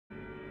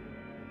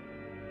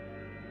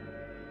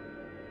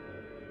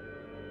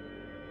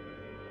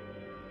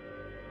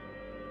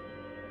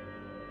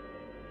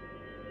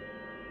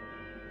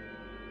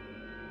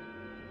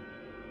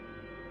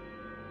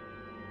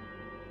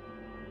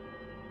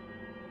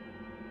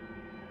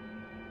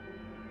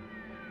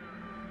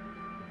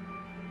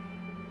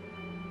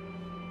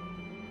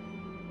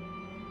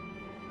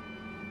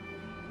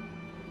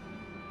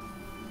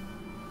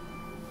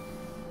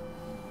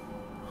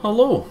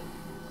Hello.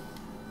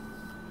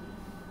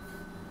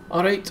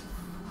 Alright.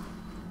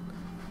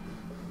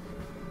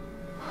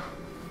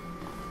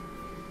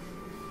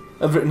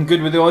 Everything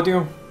good with the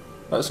audio?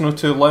 That's not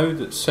too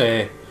loud. It's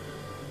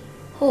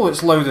oh,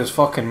 it's loud as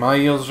fucking my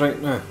ears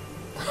right now.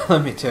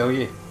 Let me tell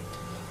you.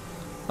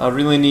 I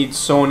really need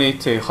Sony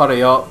to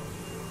hurry up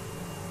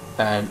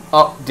and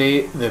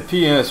update the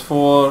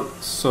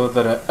PS4 so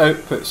that it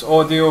outputs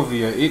audio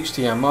via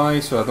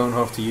HDMI, so I don't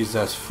have to use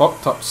this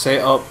fucked up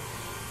setup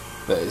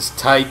that is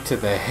tied to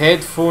the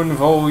headphone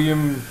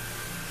volume,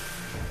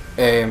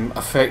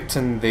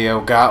 affecting the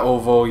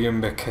Elgato volume,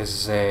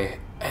 because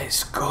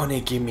it's gonna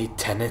give me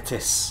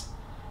tinnitus.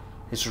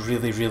 It's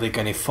really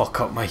gonna fuck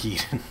up my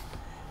hearing.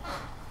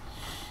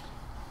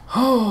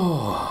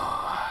 Oh.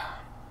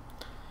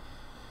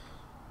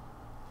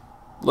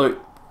 Look,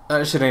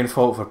 that's your own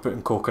fault for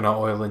putting coconut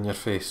oil in your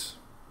face.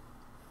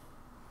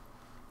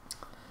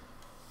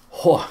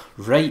 Oh,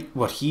 right,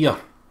 we're here.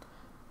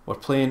 We're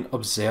playing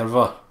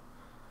Observer.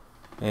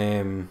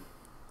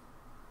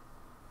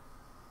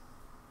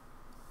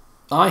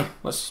 Aye,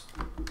 let's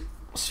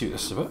see what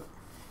this is about.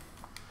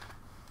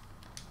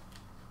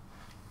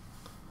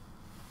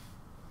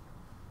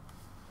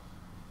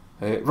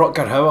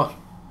 Rutger Hauer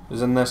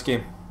is in this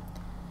game,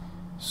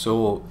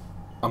 so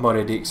I'm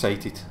already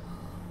excited.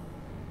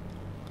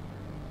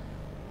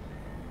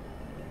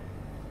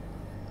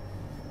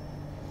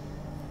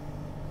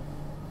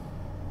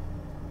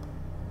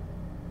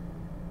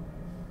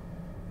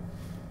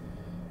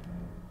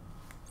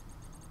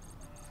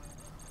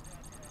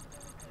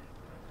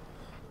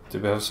 Do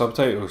we have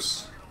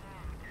subtitles?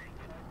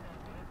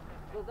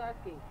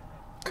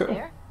 Cool.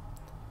 There?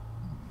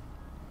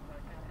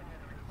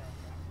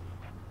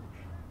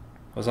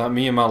 Was that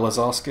me and my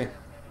Lazarski?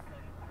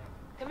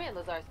 Come in,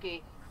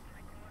 Lazarski.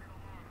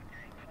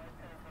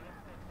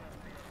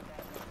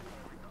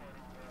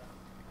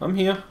 I'm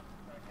here.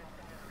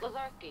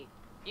 Lazarski,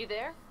 you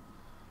there?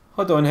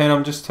 Hold on, hen,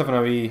 I'm just having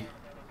a wee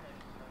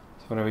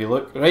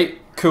look. Right,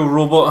 cool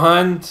robot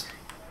hand.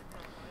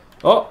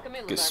 Oh,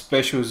 get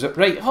special zip.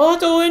 Right,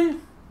 hold on.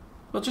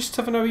 We're just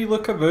having a wee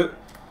look about.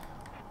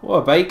 What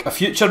a bike, a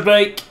future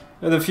bike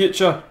in the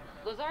future.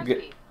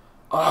 Lazarski.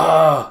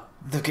 Ah,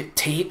 they've got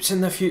tapes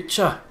in the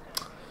future.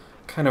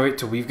 Can't wait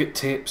till we've got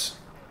tapes.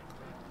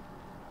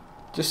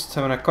 Just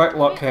having a quick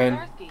look,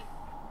 hen.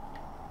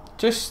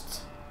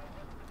 Just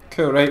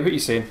cool, right? What are you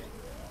saying?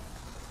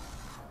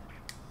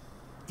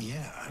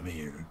 Yeah, I'm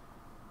here.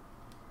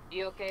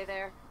 You okay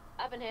there?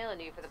 I've been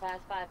hailing you for the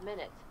past 5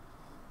 minutes.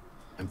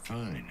 I'm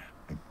fine.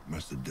 I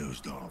must have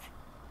dozed off.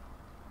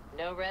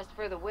 No rest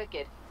for the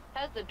wicked.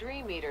 How's the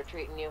dream eater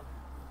treating you?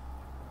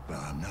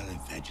 Well, I'm not a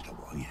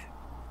vegetable yet.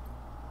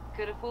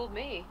 Could have fooled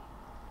me.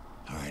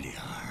 Alrighty,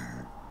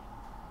 hard.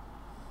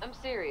 I'm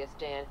serious,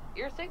 Dan.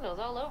 Your signal's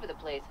all over the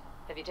place.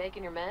 Have you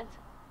taken your meds?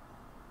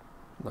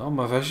 No,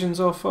 my vision's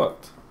all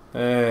fucked.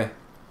 Not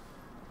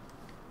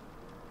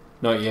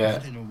yet.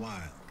 Not in a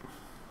while.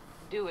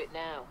 Do it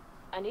now.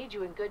 I need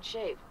you in good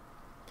shape.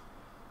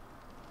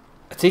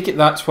 I take it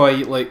that's why,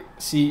 like,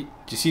 see, do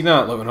you see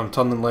that? Like when I'm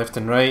turning left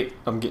and right,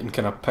 I'm getting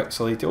kind of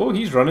pixelated. Oh,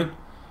 he's running.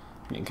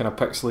 I'm getting kind of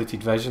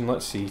pixelated vision.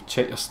 Let's see,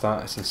 check your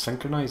status and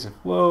synchronising.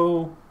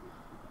 Whoa.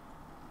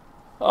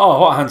 Oh,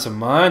 what a handsome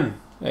man.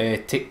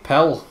 Take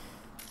pill.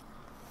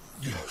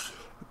 Yes.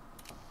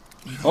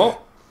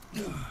 Oh.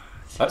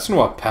 That's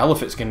not a pill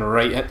if it's going to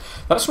right hit.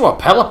 That's not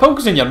a pill. A pill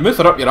goes in your mouth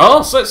or up your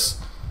arse. It's...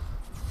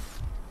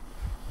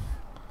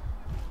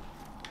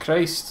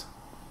 Christ.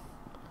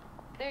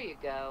 There you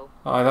go.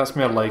 Aye, that's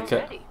more like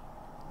it. Already.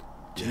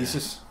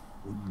 Jesus.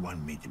 Wouldn't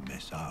want me to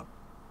mess up.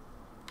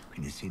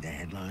 Can you see the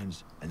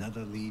headlines?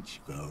 Another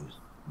leech goes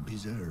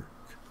berserk.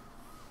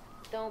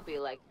 Don't be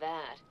like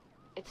that.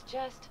 It's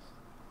just...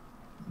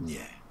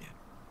 Yeah.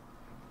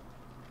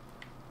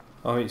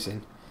 Oh, what are you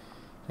saying?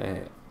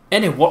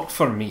 Any work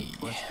for me?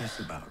 What's this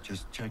about?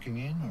 Just checking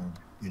in, or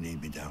you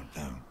need me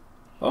downtown?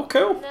 Oh,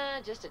 cool.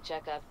 Nah, just a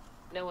checkup.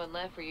 No one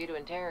left for you to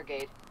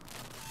interrogate.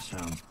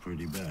 Sounds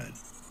pretty bad.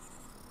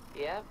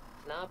 Yep,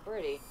 it's not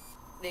pretty.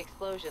 The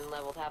explosion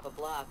leveled half a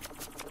block.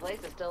 The place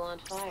is still on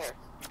fire.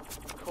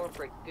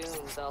 Corporate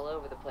goons all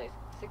over the place,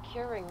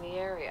 securing the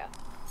area.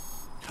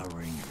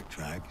 Covering your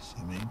tracks,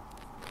 you mean?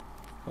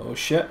 Oh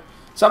shit.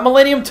 Is that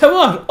Millennium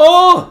Tower?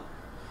 Oh!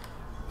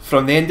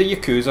 From the end of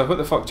Yakuza, what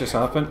the fuck just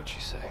happened? What'd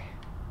you say?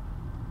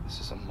 This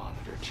is a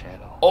monitor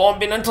channel. Oh, I'm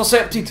being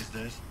intercepted! What is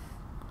this?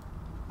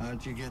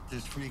 How'd you get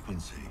this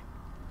frequency?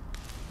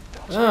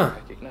 Don't you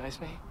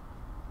recognize me?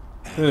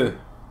 Who?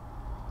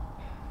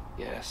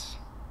 Yes.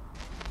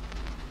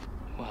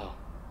 Well,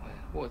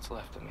 what's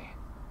left of me?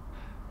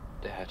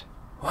 Dad.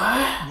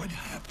 What? What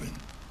happened?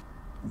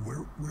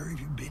 Where have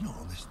you been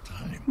all this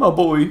time? My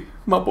boy.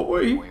 My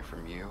boy. Away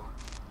from you.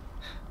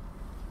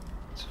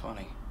 It's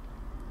funny.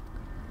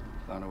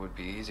 Thought it would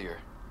be easier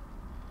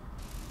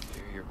to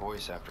hear your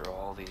voice after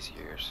all these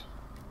years.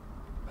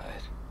 But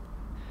it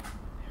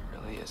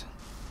really isn't.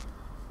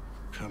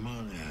 Come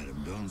on,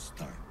 Adam, don't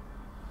start.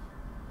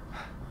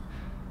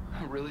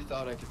 I really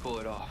thought I could pull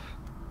it off,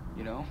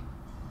 you know?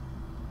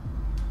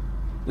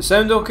 The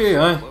sound okay?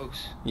 Aye.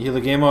 Close. You hear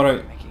the game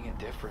alright? Making a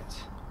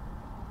difference.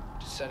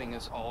 Just setting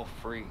us all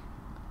free.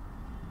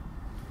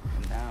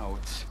 And now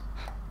it's...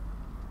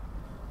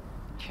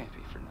 can't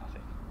be for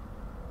nothing.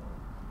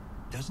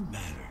 Doesn't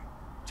matter.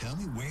 Tell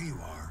me where you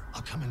are.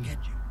 I'll come and get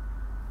you.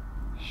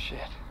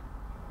 Shit.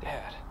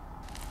 Dad.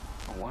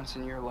 For once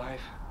in your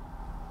life,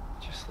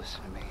 just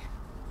listen to me.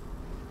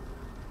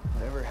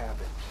 Whatever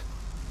happens,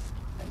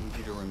 I need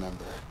you to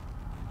remember.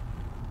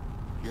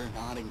 You're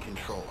not in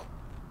control.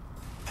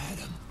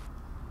 Adam,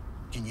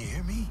 can you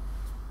hear me?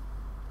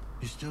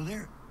 You still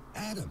there?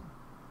 Adam.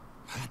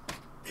 God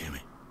damn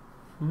it.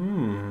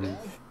 Dad?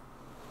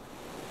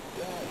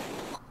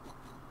 Dad.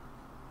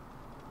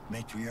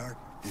 Matriarch,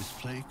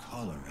 display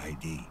caller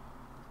ID.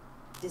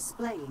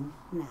 Displaying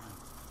now.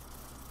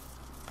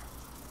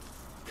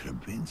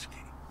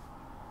 Krabinsky.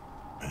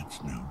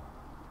 That's new.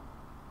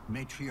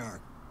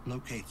 Matriarch,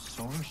 locate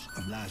source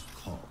of last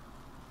call.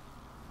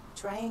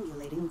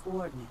 Triangulating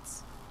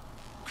coordinates.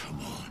 Come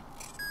on.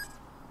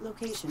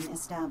 Location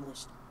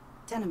established.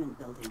 Tenement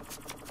building.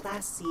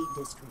 Class C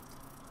district.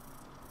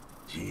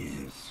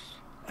 Jesus.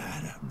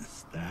 Adam, the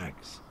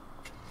stacks.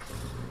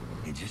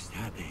 You just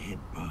had to hit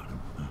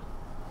bottom, huh?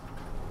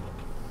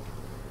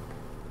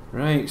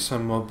 Right, so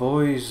my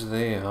boys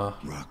there.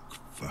 Rock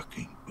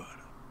fucking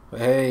bottom.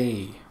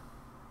 Hey.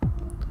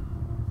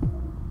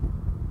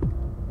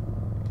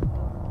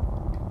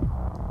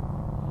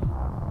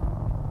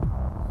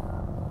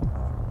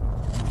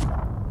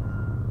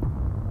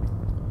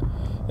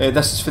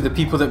 This is for the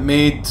people that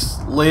made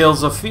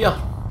Layers of Fear.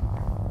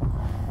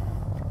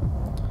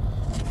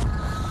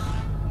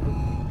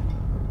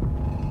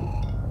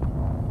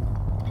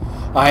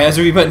 Aye, has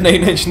a wee bit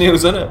 9 Inch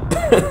Nails in it.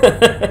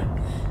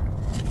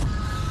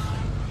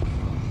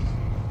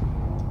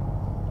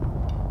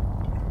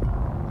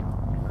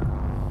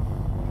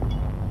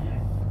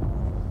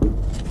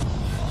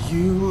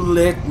 You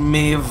let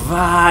me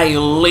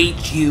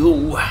violate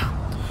you.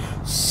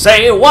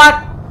 Say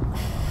what?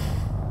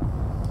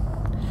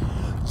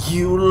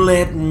 You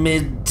let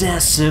me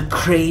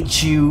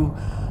desecrate you.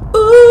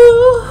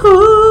 Ooh,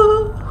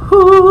 ooh,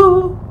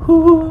 ooh,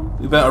 ooh.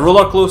 You better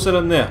roll her closer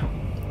in there.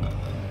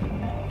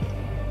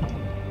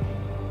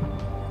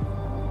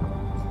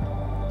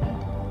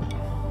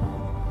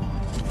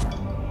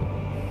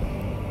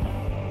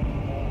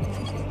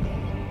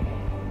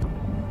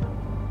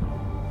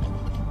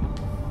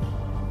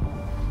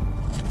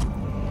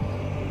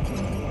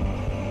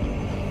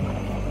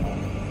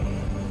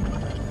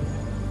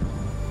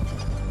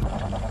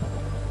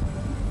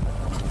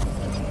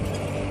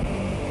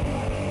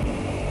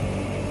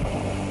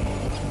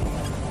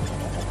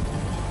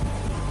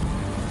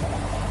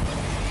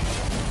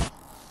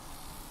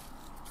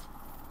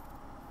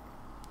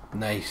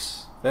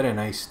 Nice. Very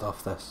nice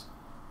stuff, this.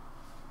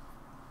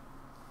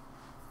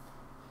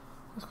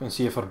 Let's go and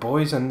see if our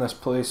boy's in this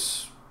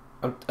place.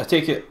 I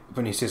take it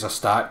when he says a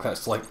stack,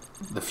 that's like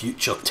the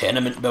future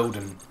tenement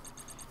building.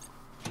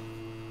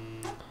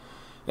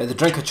 The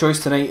drink of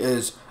choice tonight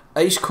is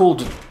ice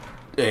cold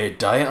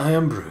diet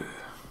iron brew.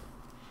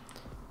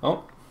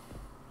 Oh,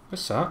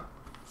 what's that?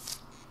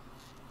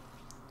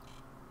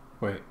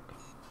 Wait.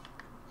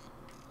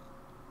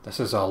 This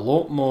is a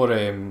lot more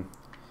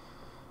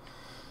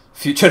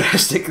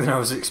futuristic than I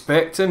was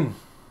expecting.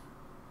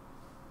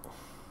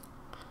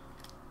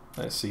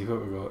 Let's see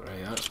what we got.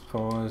 Right, let's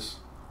pause.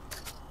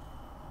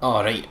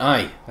 Oh, right,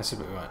 aye, that's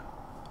what we want.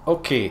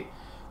 Okay,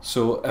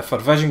 so if our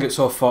vision gets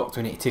all fucked,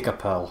 we need to take a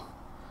pill.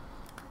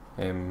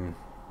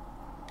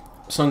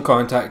 Son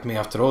contacted me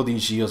after all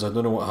these years. I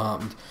don't know what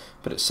happened,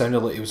 but it sounded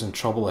like he was in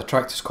trouble. I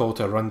tracked his call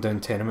to a rundown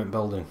tenement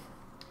building.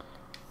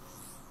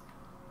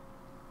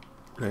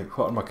 Right,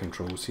 what are my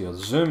controls here?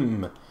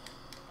 Zoom.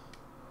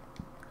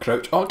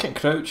 Crouch. Oh, I can't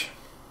crouch.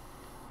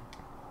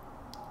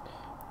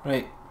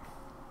 Right.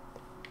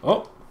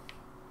 Oh.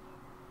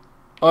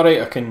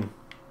 Alright, I can...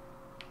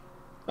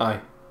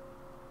 Aye.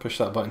 Push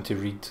that button to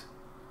read.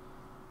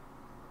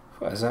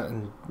 What is that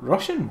in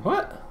Russian?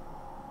 What?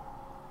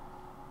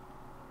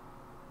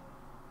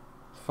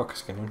 The fuck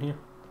is going on here?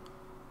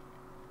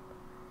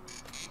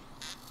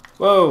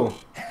 Whoa!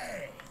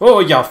 Oh,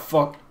 ya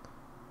fuck!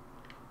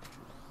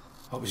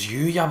 What was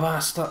you, ya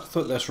bastard? I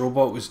thought this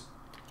robot was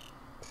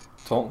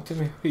talking to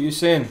me. What are you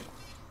saying?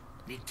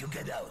 Need to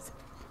get out.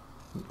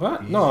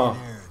 What? No.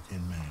 Easy there,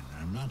 Tin Man.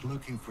 I'm not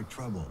looking for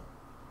trouble.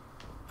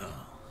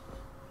 Oh,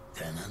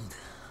 tenant?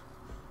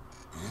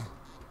 Huh?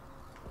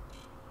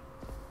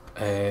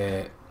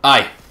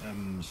 Aye.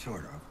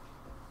 Sort of.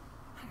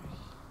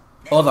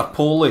 Oh, they're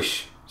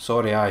Polish.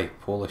 Sorry, aye,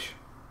 Polish.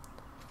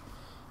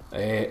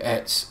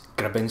 It's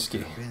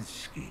Grabinski.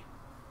 Grabinski.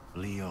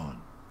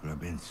 Leon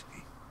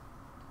Grabinski.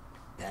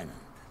 Tenant.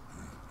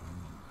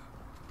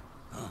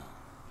 Oh,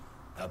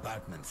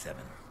 apartment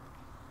 7.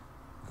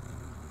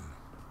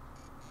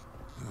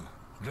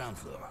 Ground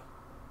floor.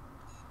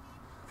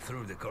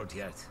 Through the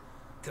courtyard.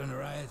 Turn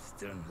right,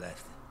 turn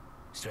left.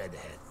 Straight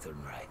ahead,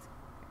 turn right.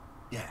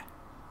 Yeah,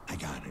 I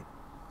got it.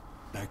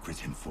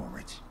 Backwards and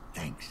forwards.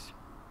 Thanks.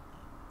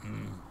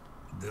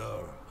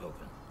 Door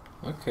open.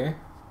 Okay.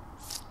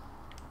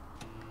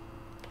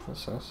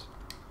 What's this?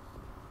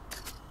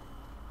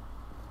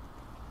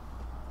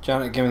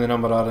 Janet, give me the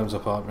number of Adam's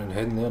apartment.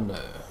 Heading there now.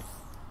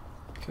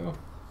 Cool.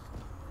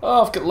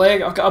 Oh, I've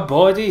got a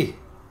body.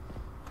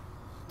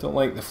 Don't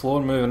like the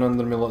floor moving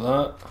under me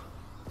like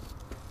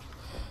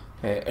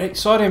that. Right,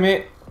 sorry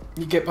mate.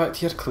 You get back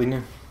to your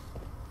cleaning.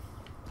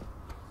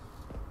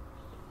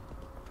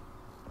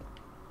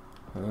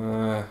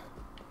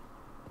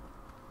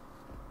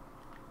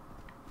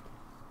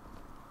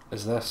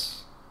 Is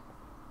this?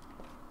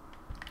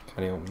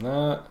 Can I open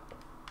that?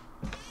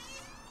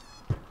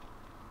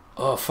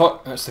 Oh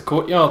fuck, that's the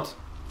courtyard.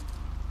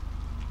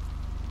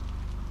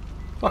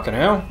 Fucking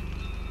hell.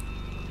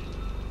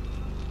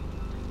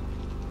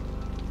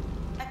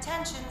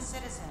 Attention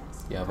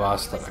citizens. Yeah,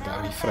 bastard, I got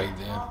a wee fright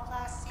there. All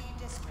Class C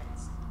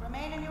districts.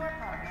 Remain in your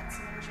apartments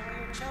and enjoy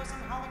your chosen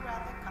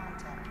holographic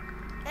content.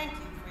 Thank you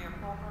for your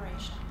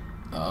cooperation.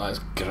 Oh, it's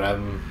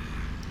grim.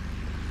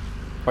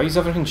 Why is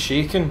everything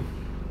shaking?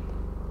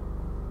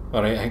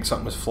 Alright, I think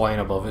something was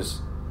flying above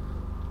us.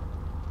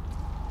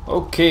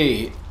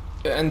 Okay,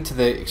 into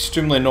the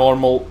extremely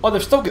normal... Oh,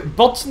 they've still got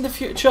birds in the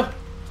future?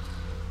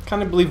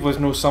 Can't believe there's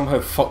no somehow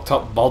fucked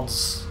up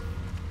birds.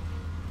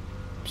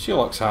 She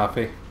looks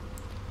happy.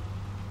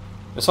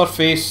 Is her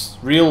face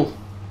real?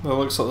 It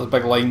looks like there's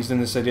big lines in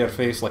the side of her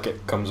face, like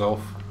it comes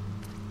off.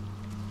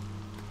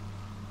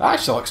 That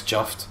actually looks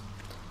chuffed.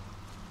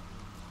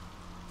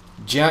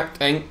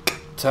 Jack Ink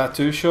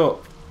Tattoo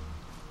Shop.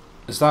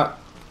 Is that...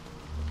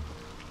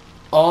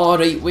 Oh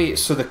right, wait,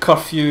 so the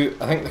curfew,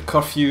 I think the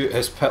curfew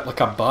has put like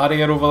a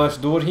barrier over this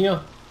door here.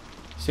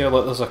 See how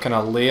like there's a kind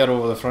of layer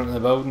over the front of the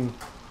building?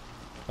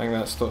 I think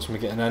that stops me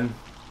getting in.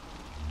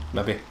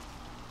 Maybe.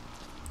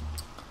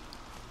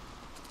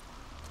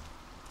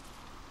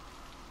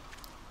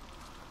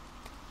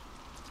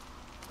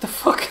 The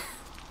fuck?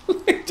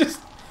 Like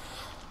just...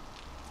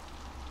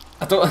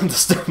 I don't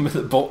understand what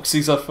the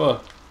boxes are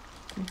for.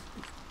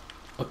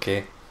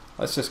 Okay,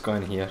 let's just go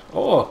in here.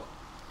 Oh!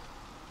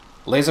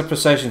 Laser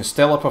precision,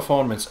 stellar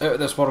performance, out of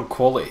this world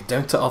quality,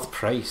 down to earth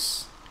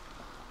price.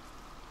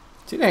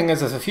 See, the thing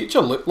is, if the future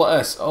looked like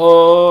this,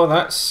 oh,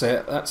 that's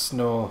it, that's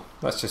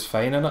just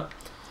fine, innit?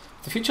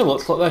 If the future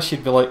looked like this,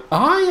 you'd be like,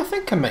 aye, I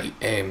think I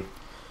might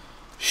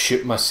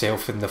shoot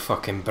myself in the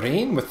fucking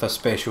brain with a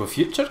special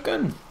future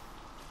gun.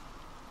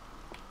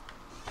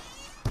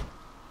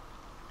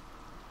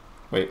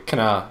 Wait, can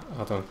I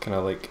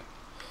like...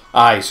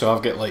 Aye, so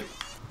I've got like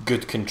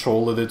good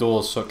control of the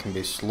doors, so it can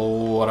be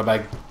slow or a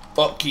big...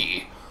 Fuck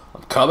you,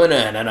 I'm coming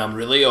in and I'm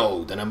really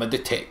old and I'm a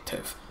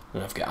detective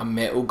and I've got a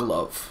metal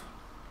glove.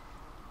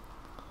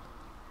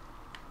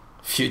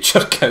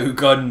 Future cow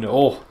gun,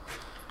 oh,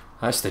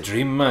 that's the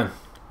dream, man.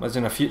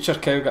 Imagine a future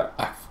cow gun.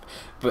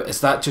 But is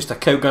that just a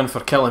cow gun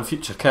for killing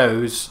future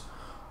cows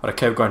or a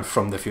cow gun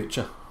from the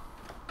future?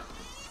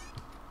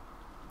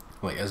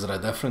 Like, is there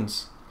a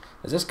difference?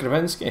 Is this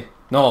Gravinsky?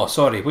 No,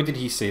 sorry, what did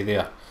he say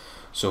there?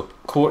 So,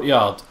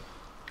 courtyard.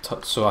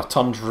 So I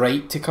turned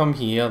right to come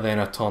here, then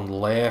I turned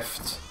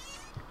left,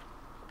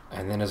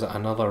 and then is it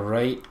another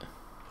right?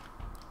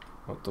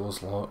 What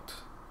door's locked?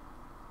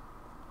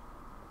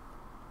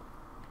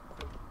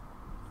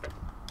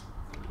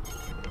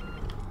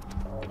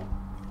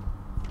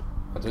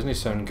 That doesn't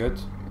sound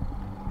good.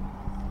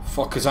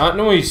 Fuck is that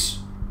noise?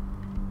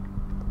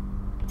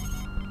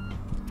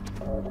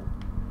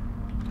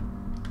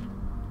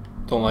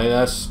 Don't like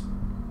this.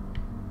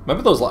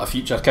 Maybe there's like a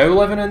future cow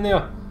living in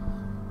there.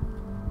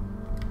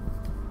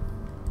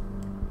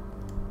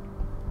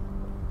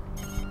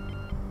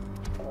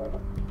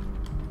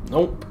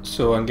 Nope,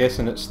 so I'm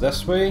guessing it's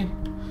this way.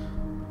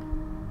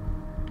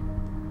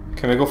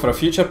 Can we go for a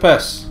future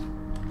piss?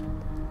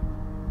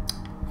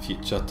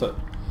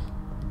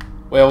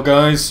 Well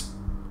guys,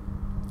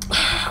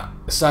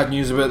 sad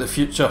news about the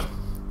future.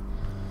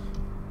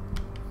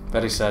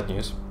 Very sad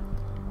news.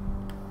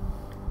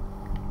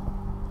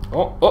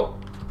 Oh,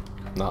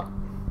 nah.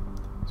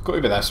 It's got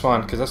to be this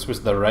one, because this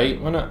was the right,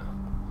 wasn't it?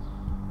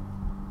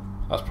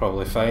 That's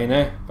probably fine,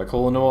 eh?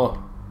 Bacolonoa.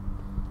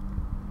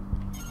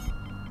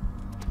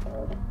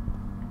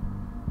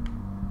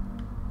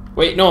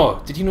 Wait,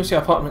 no, did he not say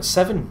apartment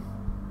 7?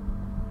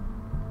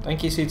 I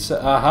think he said...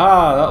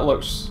 Aha, that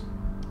looks...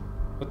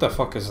 What the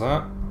fuck is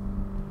that?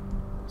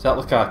 Is that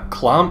like a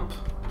clamp?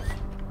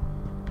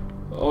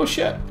 Oh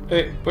shit,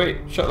 wait,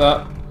 shut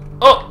that.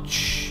 Oh,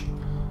 shh.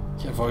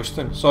 Get your voice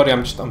down. Sorry,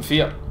 I'm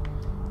fear.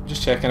 I'm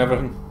just checking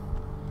everything.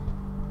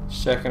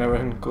 Just checking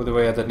everything. Go the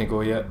way I didn't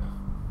go yet.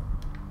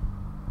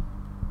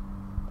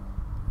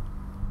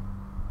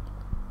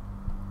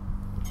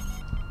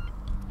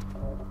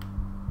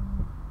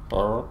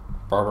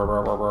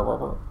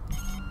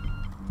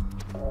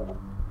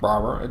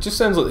 It just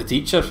sounds like the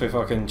teacher for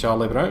fucking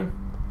Charlie Brown.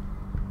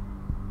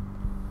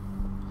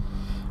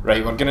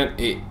 Right, we're gonna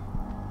 8,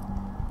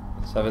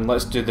 7.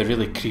 Let's do the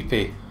really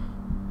creepy.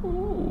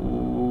 Ooh,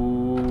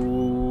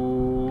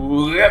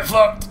 get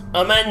fucked!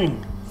 I'm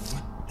in.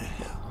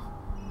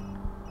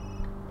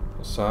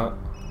 What's that?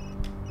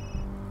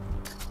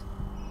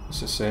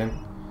 What's it saying?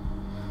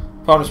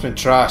 Apartment's been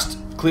trashed.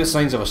 Clear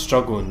signs of a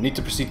struggle. Need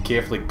to proceed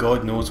carefully.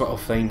 God knows what I'll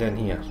find in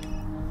here.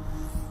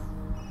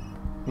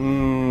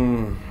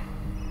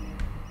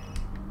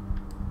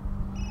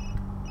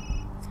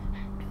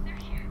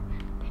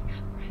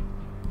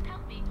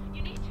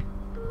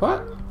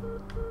 What?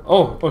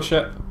 Oh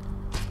shit.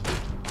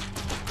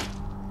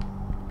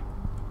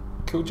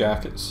 Cool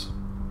jackets.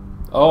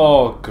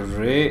 Oh,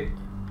 great.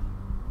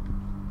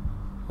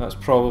 That's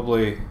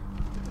probably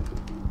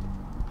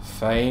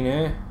fine,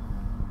 eh?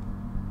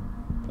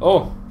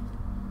 Oh.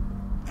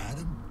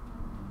 Adam?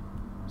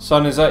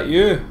 Son, is that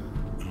you?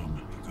 Oh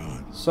my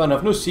god. Son,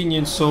 I've not seen you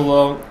in so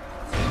long.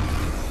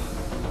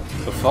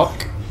 The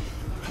fuck?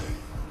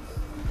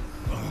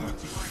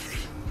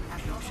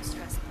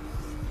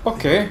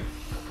 Okay.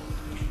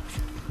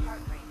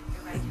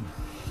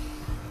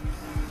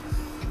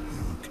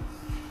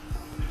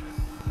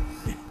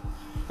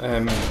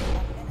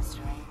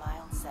 Administering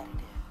mild sedative.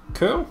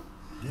 Cool.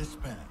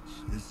 Dispatch,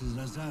 this is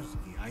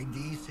Lazarski,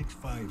 ID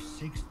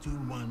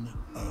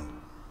 656210.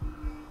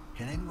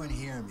 Can anyone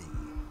hear me?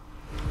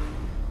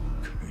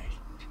 Great.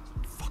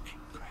 Fucking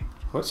great.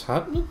 What's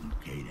happening?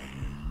 Okay,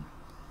 Dan.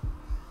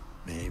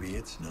 Maybe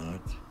it's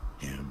not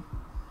him.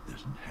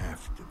 Doesn't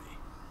have to be.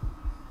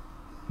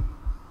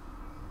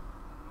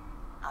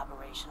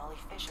 Operational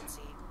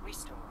efficiency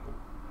restored.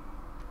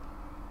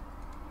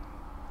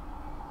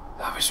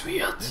 That was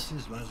weird. This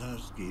is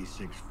Lazarski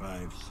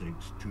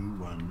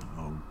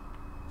 656210.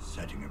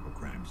 Setting up a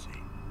crime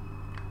scene.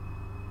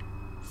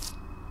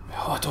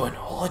 Hold on.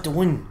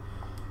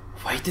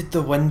 Why did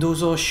the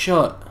windows all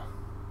shut?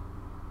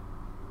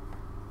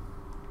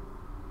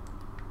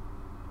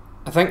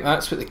 I think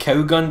that's what the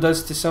cow gun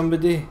does to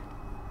somebody.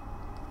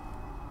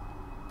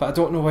 But I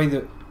don't know why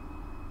the...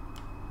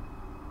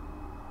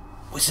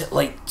 Was it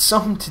like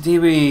something to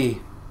do with...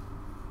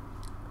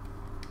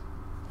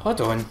 Hold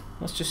on,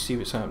 let's just see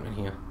what's happening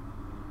here.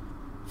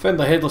 Found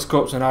the headless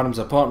corpse in Adam's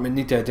apartment.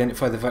 Need to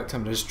identify the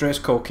victim. A distress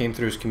call came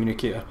through his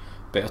communicator.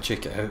 Better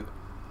check it out.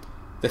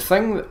 The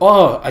thing that,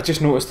 oh, I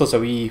just noticed there's a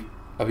wee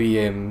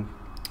thing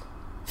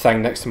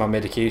next to my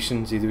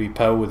medications, the wee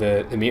pill with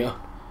the meter.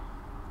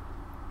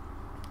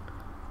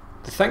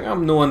 The thing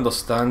I'm no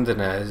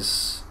understanding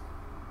is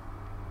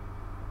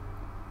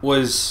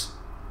was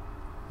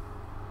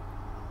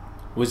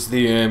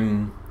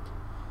the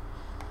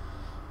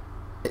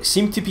it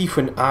seemed to be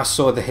when I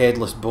saw the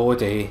headless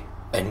body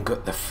and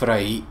got the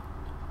fright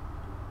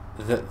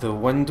that the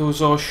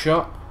windows all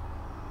shut.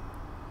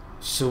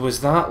 So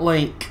was that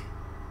like...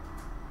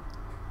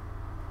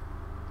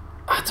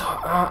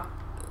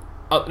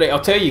 right,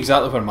 I'll tell you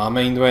exactly where my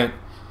mind went.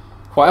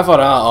 Whatever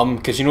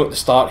because you know at the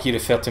start he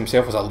referred to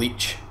himself as a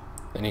leech,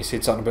 and he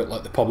said something about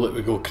like the public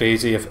would go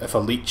crazy if a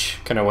leech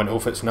kind of went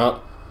off its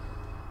nut.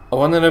 I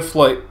wonder if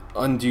like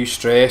undue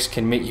stress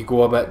can make you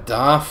go a bit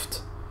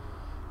daft,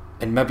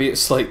 and maybe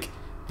it's like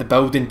the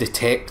building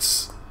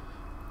detects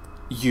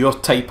your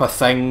type of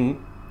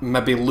thing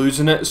maybe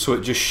losing it, so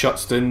it just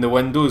shuts down the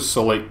windows,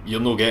 so like you're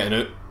not getting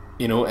out,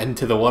 you know,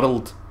 into the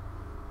world.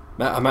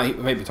 I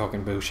might be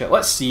talking bullshit.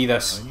 Let's see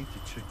this. I need to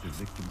check the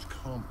victim's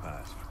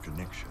compass for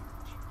connections.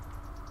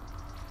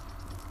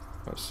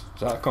 Is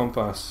that a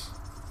compass?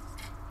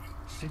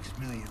 6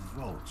 million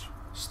volts.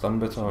 Stun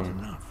Not baton.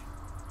 enough.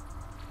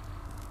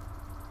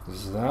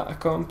 Is that a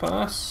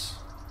compass?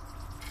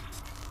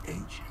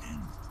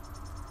 HN.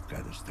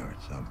 Gotta start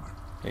somewhere.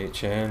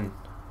 HN.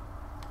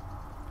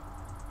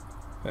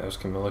 What else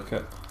can we look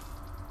at?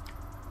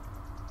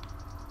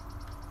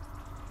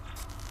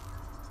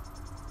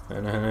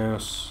 Anything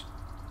else?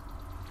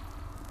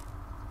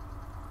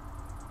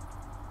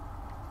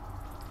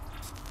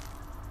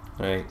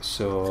 Right,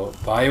 so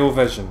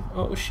biovision.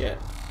 Oh shit.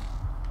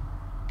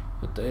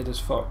 We're dead as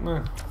fuck,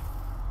 man.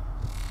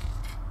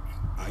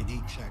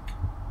 ID check.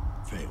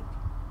 Failed.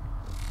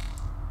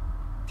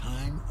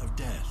 Time of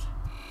death.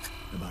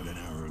 About an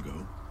hour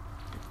ago.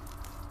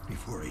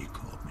 Before he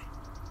called me.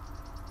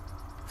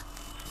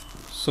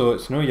 So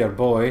it's no your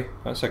boy.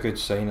 That's a good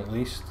sign at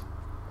least.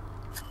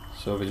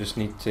 So we just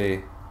need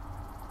to...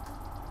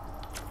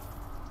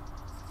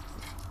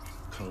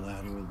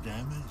 Collateral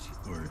damage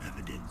or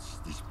evidence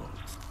disposal?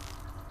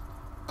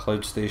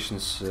 Cloud station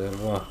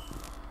server.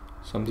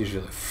 Somebody's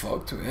really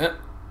fucked with it.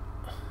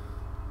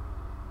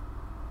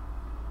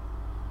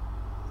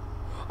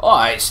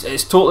 Oh,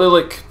 it's totally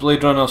like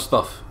Blade Runner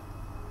stuff.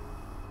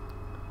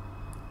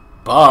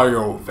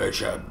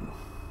 Biovision.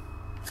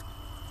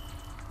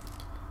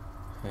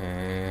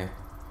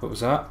 What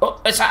was that?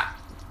 Oh, it's that!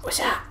 What's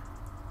that?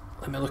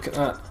 Let me look at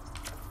that.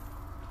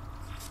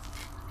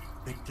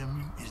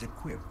 Victim is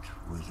equipped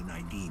with an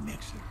ID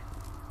mixer.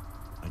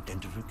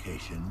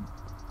 Identification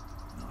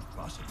not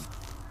possible.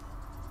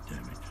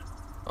 Damn it.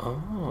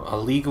 Oh,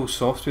 illegal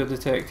software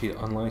detected,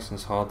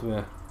 unlicensed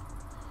hardware.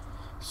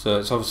 So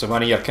it's obviously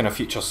one of your kind of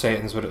future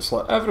settings where it's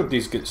like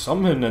everybody's got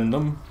something in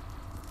them.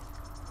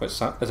 What's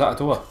that? Is that a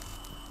door?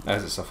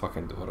 As it's a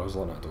fucking door. I was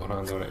looking at a door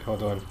handle. Right,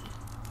 hold on.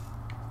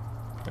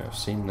 Right, I've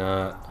seen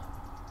that.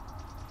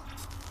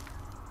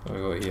 What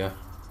have we got here?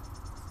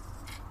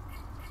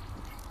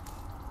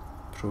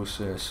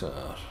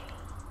 Processor.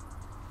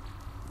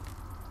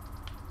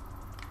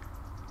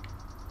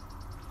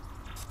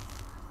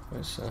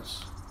 What's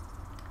this?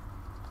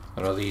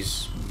 Or are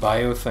these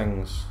bio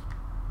things?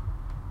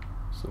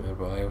 Some more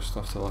bio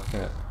stuff to look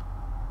at.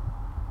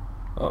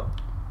 Oh.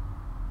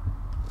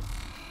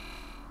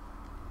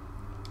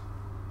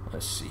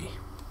 Let's see.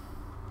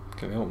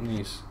 Can we open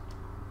these?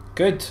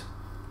 Good!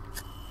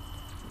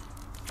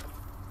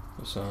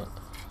 What's that?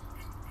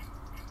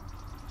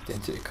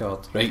 Identity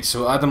card. Right,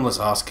 so Adam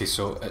Lazarski,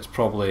 so it's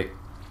probably...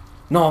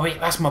 No, wait,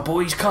 that's my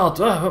boy's card!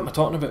 Ah, what am I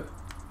talking about?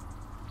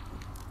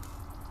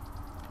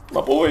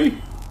 My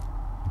boy!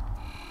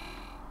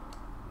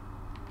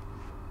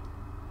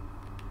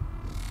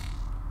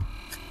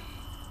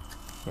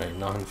 Right,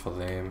 nothing for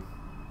them.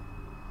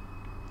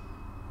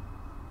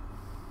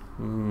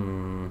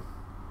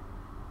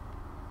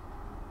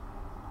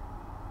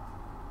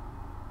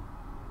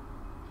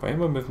 Why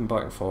am I moving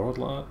back and forward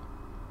like that?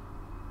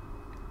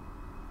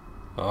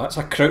 Oh, that's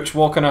a crouch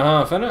walk and a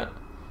half, isn't it?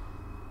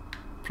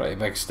 Pretty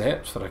big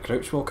steps for a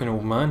crouch walking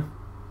old man.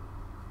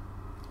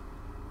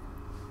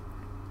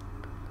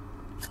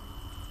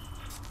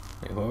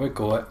 Right, where we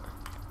got?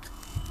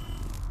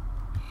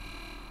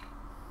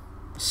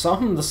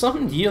 There's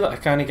something here that I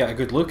can't get a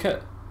good look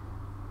at.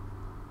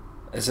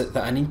 Is it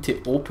that I need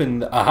to open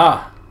the...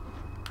 Aha!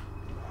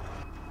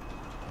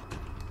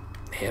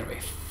 Here we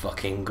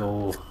fucking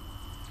go.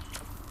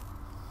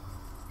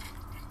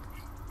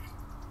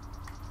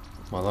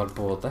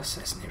 Motherboard, this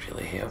isn't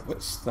really here.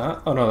 What's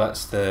that? Oh no,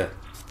 that's the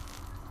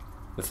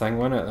thing,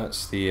 wasn't it?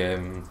 That's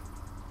the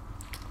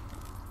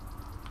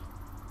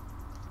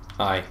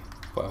aye,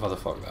 whatever the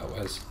fuck that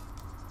was.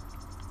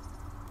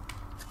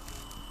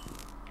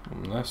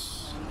 And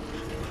this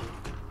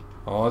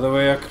all the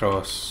way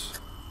across.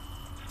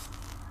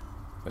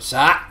 What's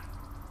that?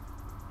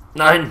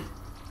 None.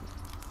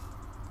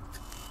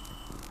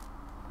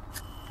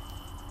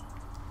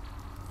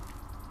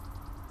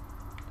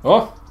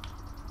 Oh.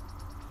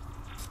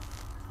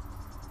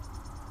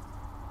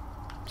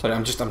 Sorry,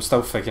 I'm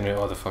still figuring out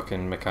all the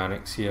fucking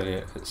mechanics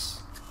here.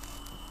 It's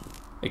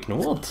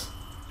ignored.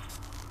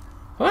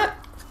 What?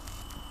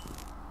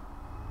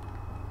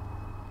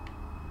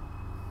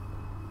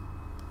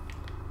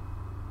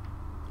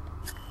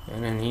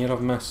 And in here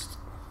I've missed.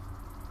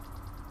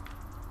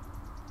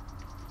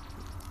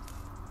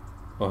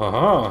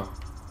 Oh,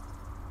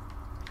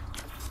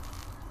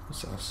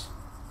 what's this?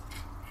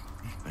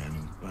 This man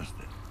was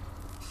busted.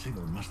 The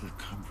signal must have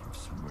come from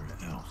somewhere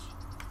else.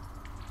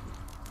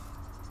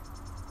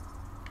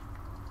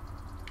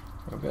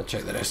 I better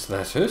check the rest of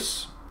this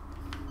house.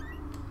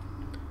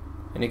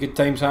 Any good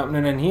times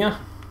happening in here?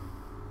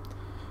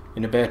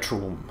 In the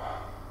bedroom.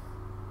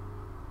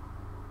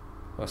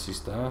 This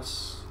is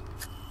this.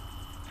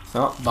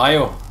 Oh,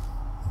 bio.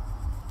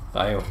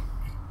 Bio.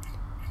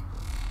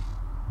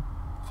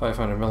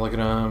 500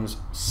 milligrams.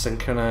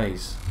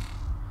 Synchronize.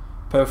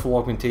 Powerful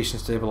augmentation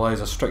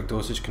stabilizer. Strict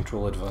dosage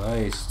control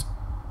advised.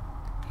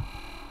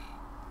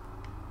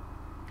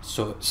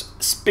 So it's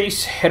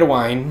space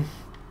heroine.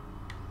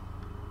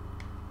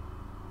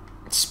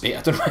 Space.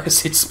 I don't know why I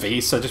said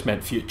space. I just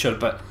meant future.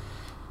 But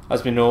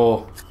as we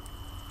know,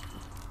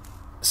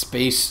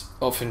 space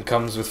often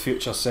comes with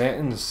future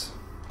settings.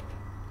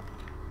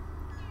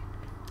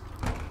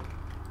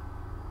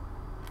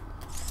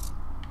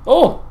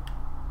 Oh!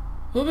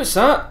 What was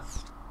that?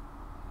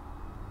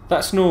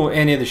 That's no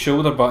any of the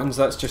shoulder buttons,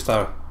 that's just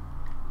a...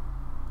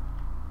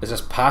 Is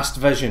this past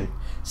vision?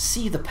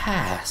 See the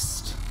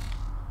past!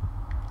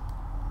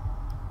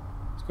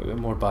 It's got a bit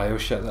more bio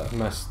shit that I've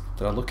missed.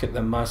 Did I look at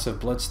the massive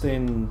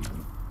bloodstain?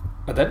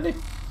 I didn't.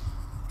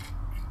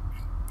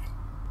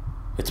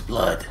 It's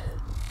blood.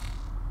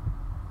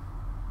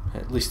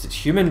 At least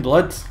it's human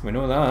blood, we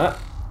know that.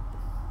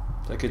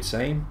 It's a good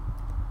sign.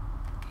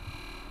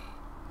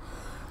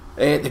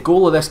 The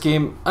goal of this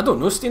game, I don't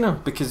know, Stina,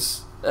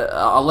 because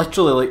I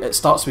literally, like, it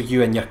starts with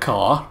you in your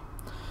car.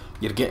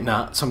 You're getting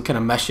at some kind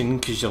of mission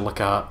because you're like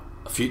a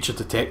future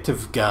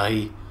detective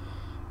guy,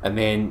 and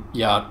then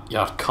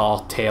your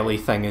car telly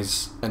thing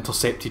is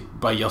intercepted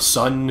by your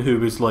son, who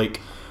was like,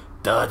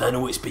 "Dad, I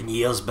know it's been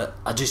years, but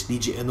I just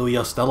need you to know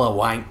you're still a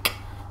wank,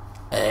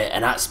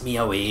 and that's me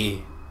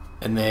away."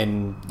 And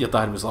then your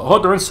dad was like,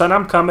 "Hold on, son,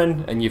 I'm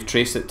coming," and you've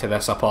traced it to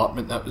this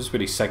apartment. That was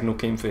where his signal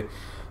came from.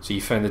 So you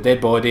found the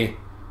dead body,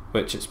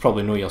 which it's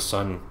probably not your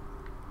son,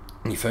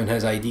 and you found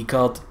his ID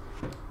card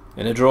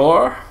in a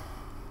drawer.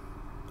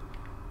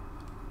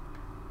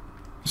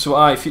 So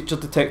aye, future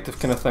detective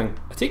kind of thing.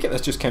 I take it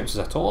this just counts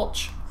as a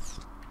torch,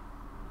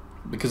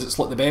 because it's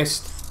like the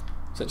best.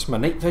 Is it just my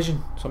night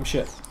vision? Some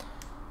shit.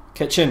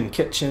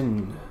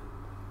 Kitchen.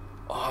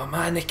 Oh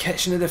man, the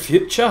kitchen of the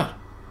future.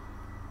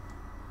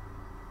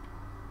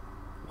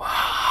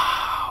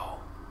 Wow.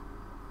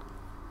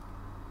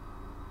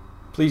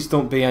 Please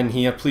don't be in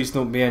here, please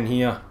don't be in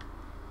here.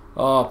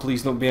 Oh,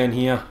 please don't be in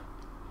here.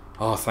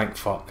 Oh, thank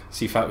fuck.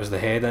 See if that was the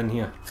head in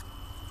here.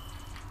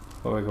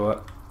 Where we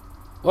got?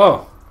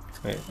 Whoa!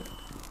 Right.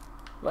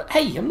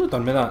 Hey, I'm not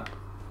done with that.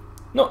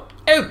 No!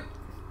 Ow!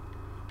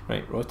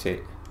 Right,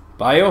 rotate.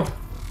 Bio.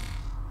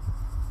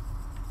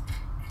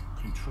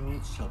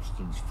 Controlled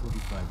substance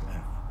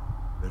 45F,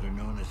 better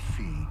known as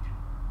feed,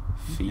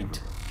 Feed.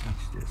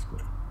 Touch this,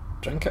 but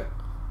Drink it.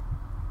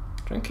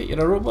 Drink it,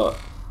 you're a robot.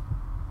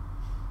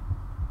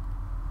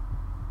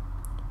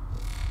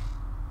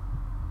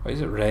 Why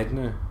is it red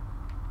now?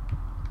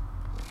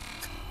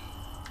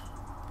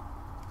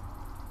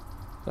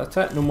 That's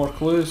it? No more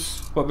clues?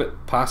 What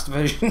about past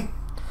vision?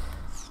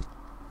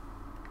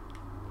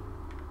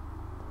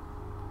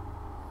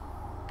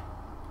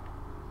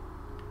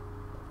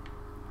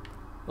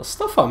 There's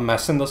stuff I'm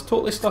missing. There's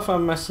totally stuff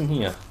I'm missing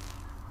here.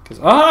 Cause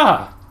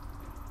what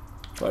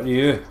are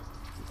you?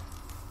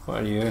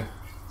 What are you?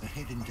 the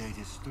hidden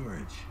data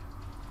storage.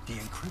 The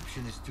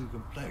encryption is too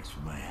complex for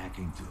my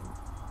hacking tool.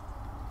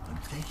 I'm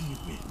taking it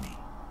with me.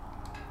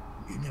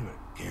 You never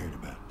cared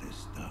about this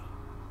stuff.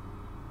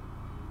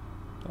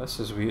 This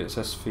is weird. It's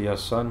this for your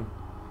son.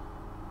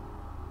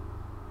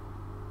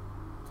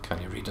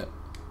 Can you read it?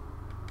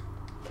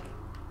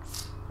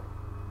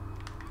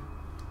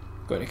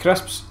 Got any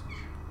crisps?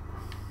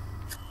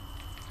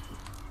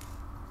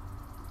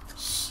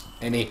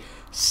 Any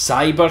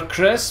cyber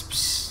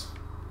crisps?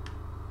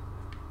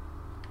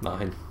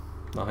 Nothing.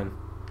 Nothing.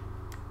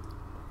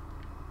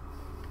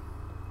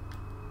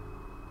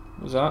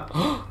 What was that?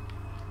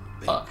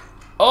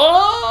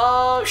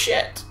 Oh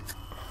shit!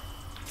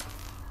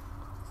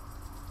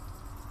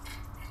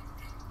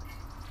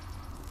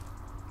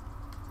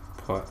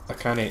 What? I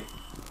can't eat.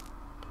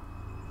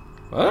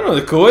 I don't know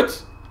the code.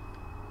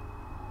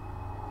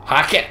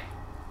 Hack it!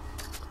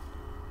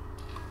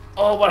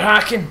 Oh, we're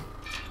hacking!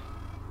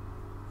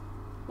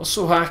 We're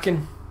so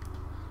hacking.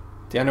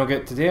 Do I not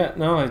get to do it?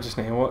 No, I just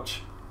need to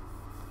watch.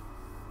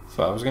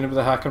 Thought I was going to be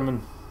the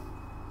hackerman.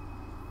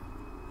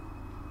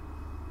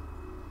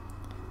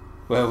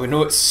 Well, we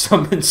know it's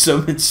summon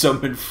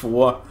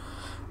 4.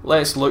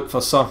 Let's look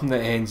for something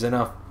that ends in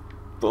a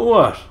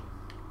 4.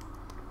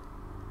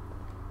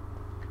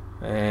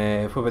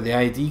 What about the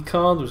ID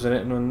card? Was there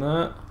anything on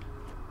that?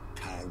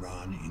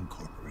 Chiron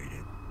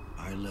Incorporated.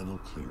 High-level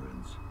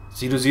clearance.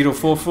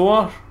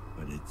 0044?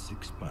 But it's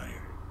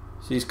expired.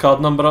 See his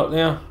card number up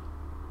there?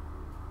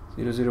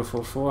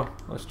 0044.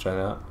 Let's try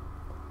that.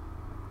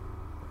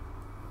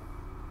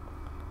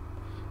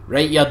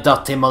 Write your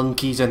dirty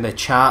monkeys in the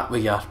chat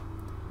with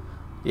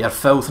your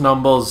filth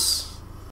numbers.